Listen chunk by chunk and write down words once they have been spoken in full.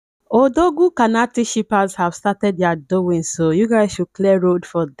Odogu Kanati shippers have started their doing, so you guys should clear road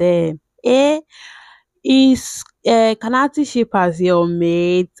for them. Is Kanatsii shippers your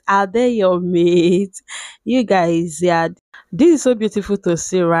mate? Are they your mate? You guys, yeah, this is so beautiful to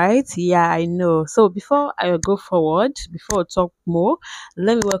see, right? Yeah, I know. So before I go forward, before I talk more,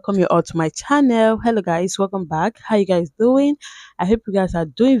 let me welcome you all to my channel. Hello guys, welcome back. How you guys doing? I hope you guys are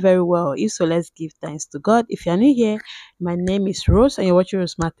doing very well. If so, let's give thanks to God. If you're new here, my name is Rose and you're watching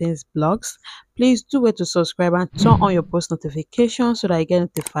Rose Martin's blogs. Please do wait to subscribe and turn on your post notifications so that I get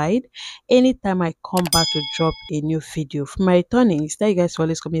notified anytime I come back to drop a new video. For my returning, that you guys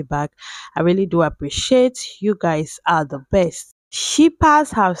always coming back, I really do appreciate. You guys are the best.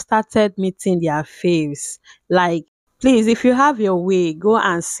 Shippers have started meeting their faves. Like, please, if you have your way, go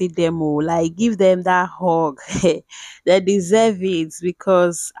and see them all. Like, give them that hug. They deserve it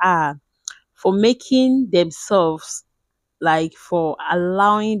because for making themselves, like for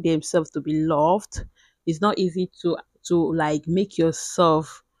allowing themselves to be loved. It's not easy to like make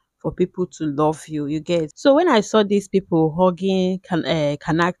yourself for people to love you, you get. So when I saw these people hugging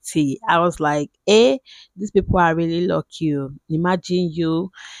Kanatsii, I was like, these people are really lucky. Oh. Imagine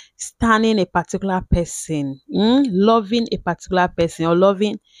you standing a particular person, loving a particular person, or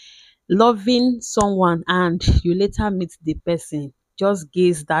loving someone, and you later meet the person. Just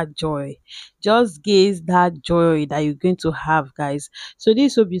gaze that joy, just gaze that joy that you're going to have, guys. So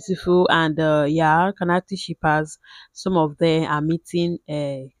this is so beautiful. And yeah, Kanatsii shippers, some of them are meeting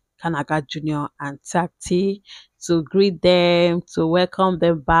Kanaga Junior and Tsatsii to greet them, to welcome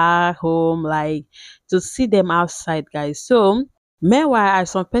them back home, like to see them outside, guys. So meanwhile, as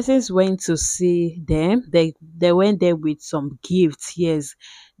some persons went to see them, they went there with some gifts. Yes,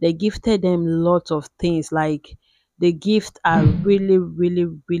 they gifted them lots of things. Like the gifts are really, really,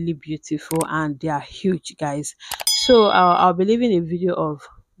 really beautiful and they are huge, guys. So I'll be leaving a video of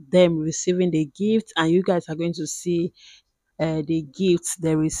them receiving the gift, and you guys are going to see the gifts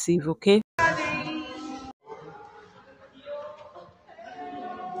they receive. Okay.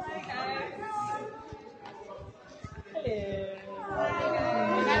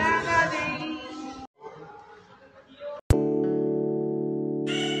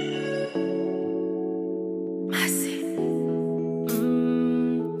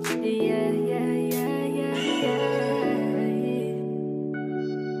 Yeah, yeah, yeah, yeah, yeah.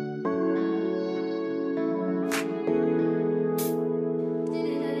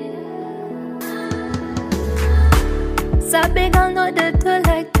 Sabi gal know the do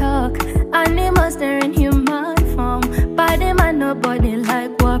like talk. Animals they're in human form. Body man nobody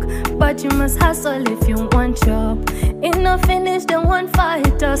like walk. But you must hustle if you want job. If no finish, they won't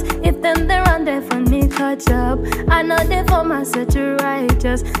fight us. If them they run there for me catch up. I know they for my set to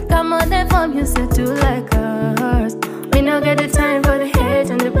righteous. Come on, they from you set to like us. We no get the time for the hate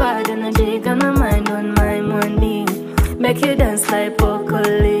and the bad energy. Got my mind on my money. Make you dance like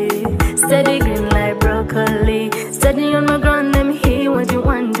broccoli. Steady green like broccoli. Steady on my ground, let me hear what you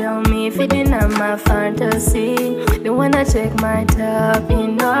want. Tell me if it didn't my fantasy. They wanna check my top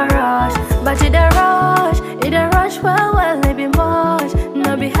in no rush. But it a rush, well, it be much.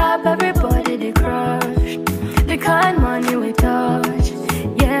 No be happy, everybody they crush. The kind money we touch.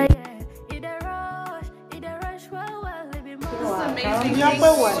 Yeah, yeah. It a rush, well, it be much.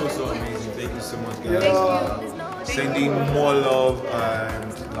 Amazing. So amazing. Thank you so much, guys. Sending more love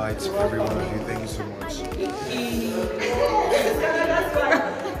and light to every one of you. Thank you so much.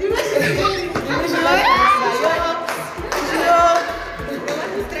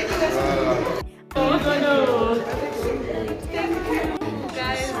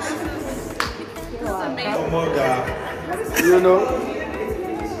 Oh my God. You know?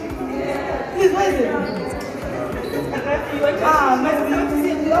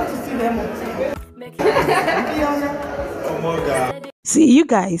 Oh my God. See, you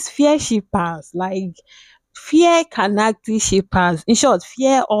guys, fear shippers, like fear Kanatsii shippers. In short,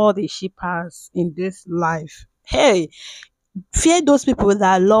 fear all the shippers in this life. Hey, fear those people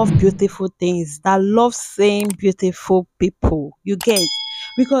that love beautiful things, that love seeing beautiful people. You get,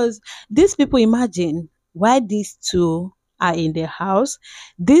 because these people, imagine why these two are in the house,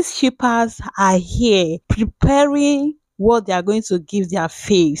 these shippers are here preparing what they are going to give their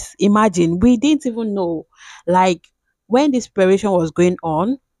face. Imagine, we didn't even know, like when this preparation was going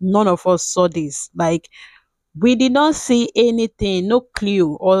on, none of us saw this. Like we did not see anything, no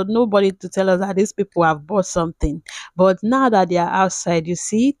clue, or nobody to tell us that these people have bought something. But now that they are outside, you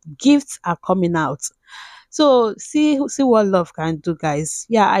see, gifts are coming out. So see what love can do, guys.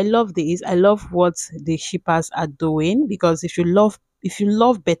 Yeah, I love this. I love what the shippers are doing, because if you love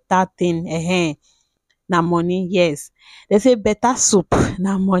better thing, na money. Yes, they say better soup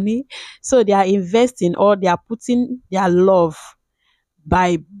na money. So they are investing, or they are putting their love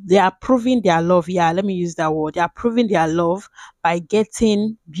by, they are proving their love. Yeah, let me use that word. They are proving their love by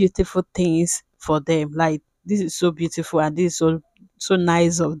getting beautiful things for them. Like, this is so beautiful and this is so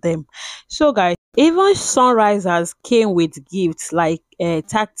nice of them. So guys, even sunrisers came with gifts, like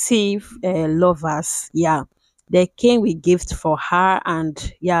tactive lovers. Yeah, they came with gifts for her.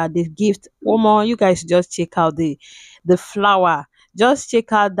 And yeah, the gift, Omo, you guys just check out the flower. Just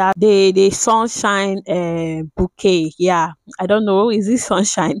check out that the sunshine bouquet. Yeah, I don't know, is this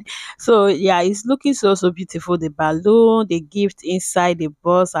sunshine? So yeah, it's looking so beautiful. The balloon, the gift inside the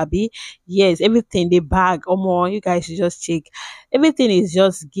box, Abby. Yes, everything, the bag. Omo, you guys should just check. Everything is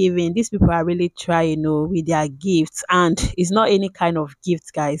just giving. These people are really trying, with their gifts, and it's not any kind of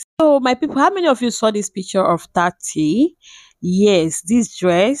gift, guys. So my people, how many of you saw this picture of Tati? Yes, this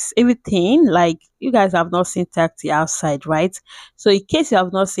dress, everything. Like, you guys have not seen Tati outside, right? So in case you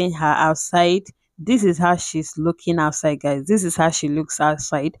have not seen her outside, this is how she's looking outside, guys. This is how she looks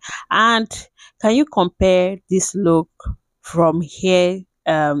outside. And can you compare this look from here,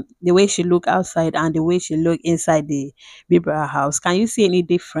 the way she look outside and the way she look inside the Bibra house? Can you see any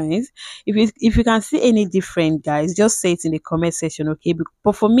difference? If you can see any difference, guys, just say it in the comment section, okay?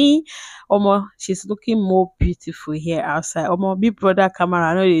 But for me, Omo, she's looking more beautiful here outside. Omo, big brother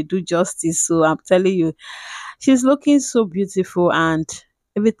camera, I know they do justice, so I'm telling you, she's looking so beautiful and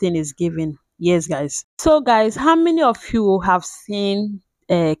everything is given. Yes, guys. So, guys, how many of you have seen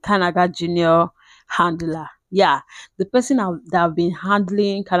Kanaga Junior handler? Yeah, the person that have been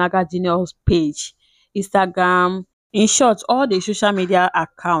handling Kanaga Junior's page, Instagram, in short, all the social media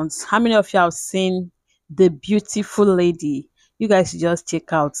accounts. How many of you have seen the beautiful lady? You guys should just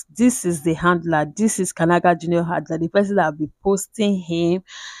check out. This is the handler. This is Kanaga Junior handler, the person that have been posting him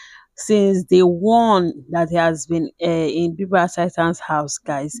since day one that he has been in Bibra Titan's house,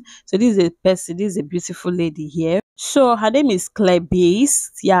 guys. So this is a person, this is a beautiful lady here. So her name is Claire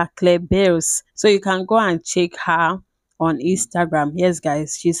Base. Yeah, Claire Bales. So you can go and check her on Instagram. Yes,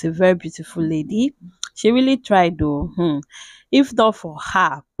 guys, she's a very beautiful lady. She really tried though. If not for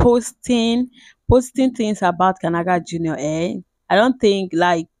her posting things about Kanaga Junior, I don't think,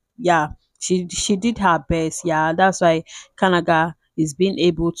 like, yeah, she did her best. Yeah, that's why Kanaga is being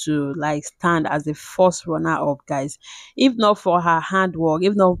able to like stand as the first runner up, guys. If not for her handwork,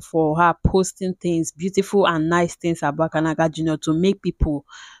 if not for her posting things, beautiful and nice things about Kanaga Junior to make people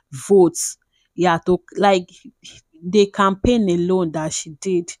vote, yeah, to like, the campaign alone that she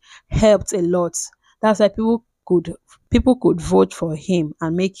did helped a lot. That's why people could vote for him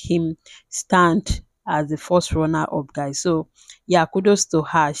and make him stand as the first runner up, guys. So yeah, kudos to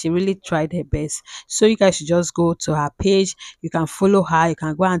her. She really tried her best. So you guys should just go to her page. You can follow her. You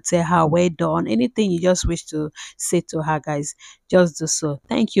can go and tell her well done. Anything you just wish to say to her, guys, just do so.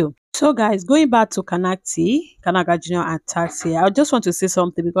 Thank you. So guys, going back to Kanatsii, Kanaga Junior and Tsatsii, I just want to say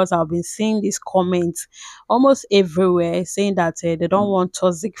something because I've been seeing these comments almost everywhere saying that they don't want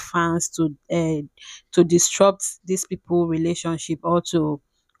toxic fans to disrupt these people relationship, or to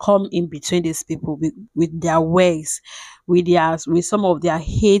come in between these people with their ways, with some of their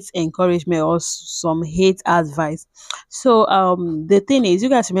hate encouragement, or some hate advice. So the thing is, you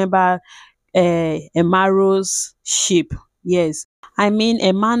guys remember Emaro's ship? Yes, I mean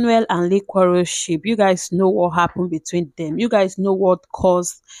Emmanuel and Lekwaro's ship. You guys know what happened between them. You guys know what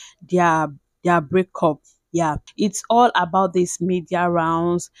caused their breakup. Yeah, it's all about these media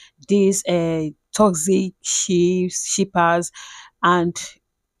rounds, these toxic shippers, and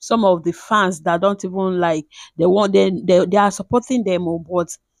some of the fans that don't even like, they are supporting them,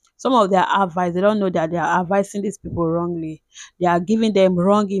 but some of their advice, they don't know that they are advising these people wrongly. They are giving them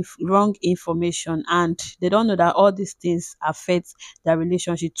wrong information, and they don't know that all these things affect their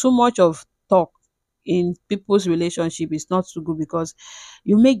relationship. Too much of talk in people's relationship is not so good, because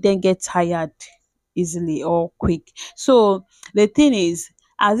you make them get tired easily or quick. So the thing is,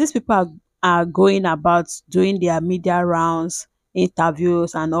 as these people are going about doing their media rounds,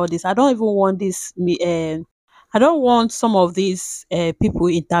 interviews and all this, I don't even want I don't want some of these people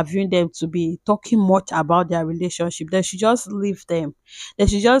interviewing them to be talking much about their relationship. They should just leave them. They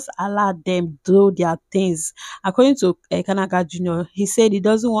should just allow them do their things. According to Kanaga Junior, he said he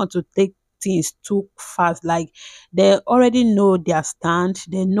doesn't want to take things too fast. Like, they already know their stand.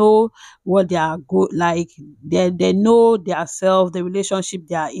 They know what they are good like. They know their self, the relationship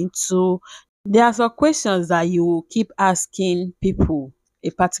they are into. There are some questions that you will keep asking people a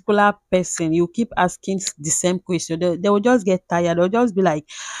particular person, you keep asking the same question, they will just get tired. They'll just be like,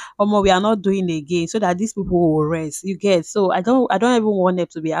 "Omo, we are not doing again," so that these people will rest. You get? So I don't even want them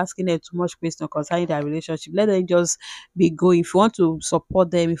to be asking them too much question concerning their relationship. Let them just be going. If you want to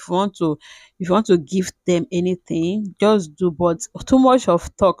support them, if you want to give them anything, just do. But too much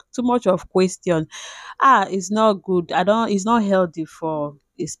of talk, too much of question, it's not good. I don't It's not healthy for,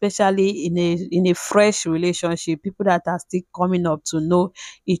 especially in a fresh relationship, people that are still coming up to know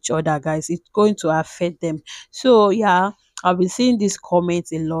each other, guys. It's going to affect them. So yeah, I've been seeing these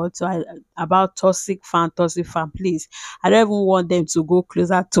comments a lot. So about toxic fan, please. I don't even want them to go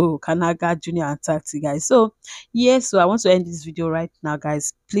closer to Kanaga Junior and Tsatsii, guys. So yes, so I want to end this video right now,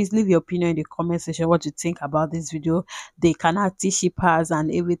 guys. Please leave your opinion in the comment section, what you think about this video, the Kanatsii shippers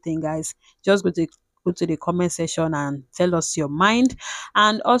and everything, guys. Just go to the comment section and tell us your mind.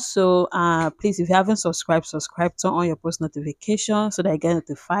 And also, please, if you haven't subscribed, subscribe, turn on your post notification so that I get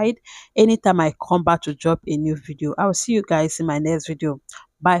notified anytime I come back to drop a new video. I will see you guys in my next video.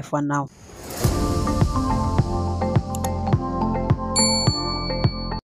 Bye for now.